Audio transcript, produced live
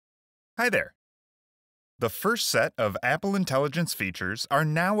Hi there. The first set of Apple Intelligence features are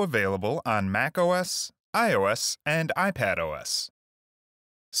now available on macOS, iOS, and iPadOS.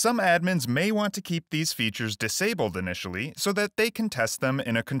 Some admins may want to keep these features disabled initially so that they can test them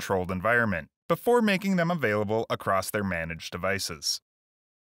in a controlled environment before making them available across their managed devices.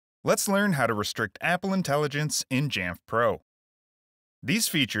 Let's learn how to restrict Apple Intelligence in Jamf Pro. These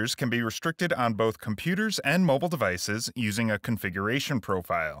features can be restricted on both computers and mobile devices using a configuration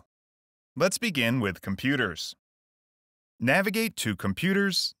profile. Let's begin with computers. Navigate to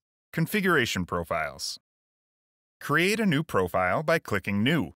Computers, Configuration Profiles. Create a new profile by clicking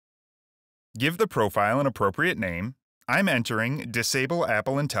New. Give the profile an appropriate name. I'm entering Disable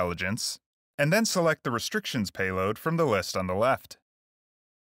Apple Intelligence, and then select the restrictions payload from the list on the left.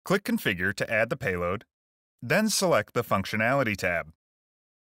 Click Configure to add the payload, then select the Functionality tab.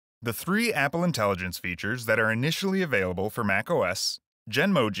 The three Apple Intelligence features that are initially available for macOS,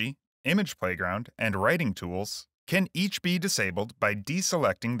 Genmoji, Image Playground, and Writing Tools, can each be disabled by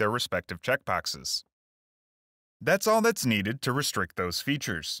deselecting their respective checkboxes. That's all that's needed to restrict those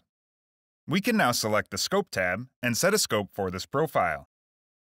features. We can now select the Scope tab and set a scope for this profile.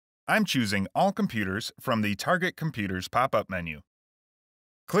 I'm choosing All Computers from the Target Computers pop-up menu.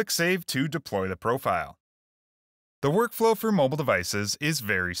 Click Save to deploy the profile. The workflow for mobile devices is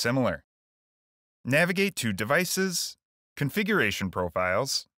very similar. Navigate to Devices, Configuration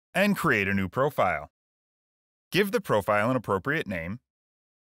Profiles, and create a new profile. Give the profile an appropriate name,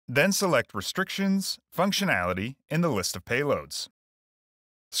 then select Restrictions, Functionality in the list of payloads.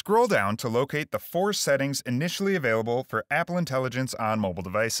 Scroll down to locate the four settings initially available for Apple Intelligence on mobile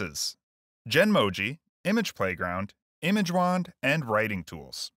devices: Genmoji, Image Playground, Image Wand, and Writing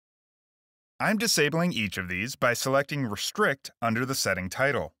Tools. I'm disabling each of these by selecting Restrict under the setting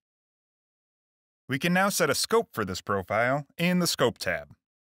title. We can now set a scope for this profile in the Scope tab.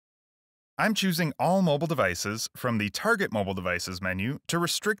 I'm choosing All Mobile Devices from the Target Mobile Devices menu to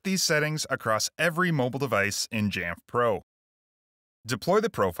restrict these settings across every mobile device in Jamf Pro. Deploy the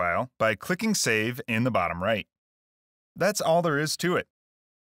profile by clicking Save in the bottom right. That's all there is to it.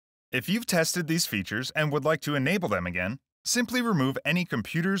 If you've tested these features and would like to enable them again, simply remove any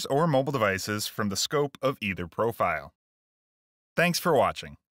computers or mobile devices from the scope of either profile. Thanks for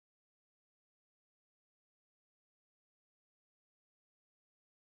watching.